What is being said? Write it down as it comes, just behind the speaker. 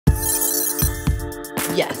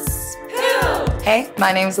Yes. Who? Hey,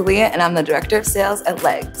 my name is Alliah, and I'm the Director of Sales at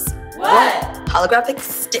Legs. What? Holographic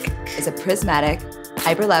Stick is a prismatic,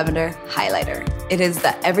 hyper lavender highlighter. It is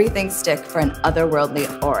the everything stick for an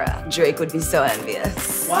otherworldly aura. Drake would be so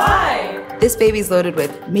envious. Why? This baby's loaded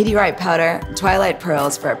with meteorite powder and twilight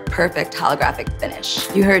pearls for a perfect holographic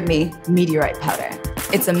finish. You heard me, meteorite powder.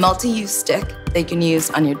 It's a multi-use stick that you can use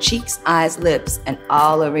on your cheeks, eyes, lips, and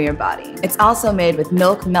all over your body. It's also made with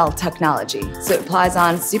milk melt technology, so it applies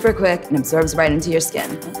on super quick and absorbs right into your skin.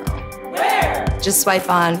 Where? Just swipe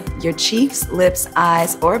on your cheeks, lips,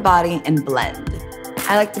 eyes, or body and blend.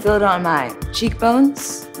 I like to build it on my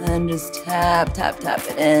cheekbones and just tap, tap, tap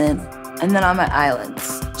it in. And then on my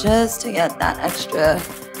eyelids, just to get that extra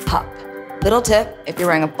pop. Little tip, if you're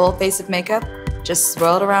wearing a full face of makeup, just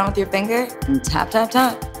swirl it around with your finger and tap, tap,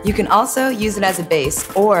 tap. You can also use it as a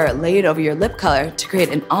base or lay it over your lip color to create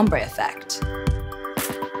an ombre effect.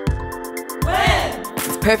 When?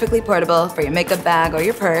 It's perfectly portable for your makeup bag or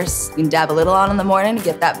your purse. You can dab a little on in the morning to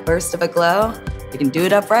get that burst of a glow. You can do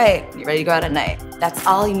it upright when you're ready to go out at night. That's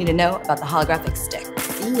all you need to know about the holographic stick.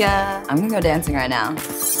 See ya. I'm gonna go dancing right now.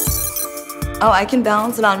 Oh, I can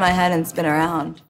balance it on my head and spin around.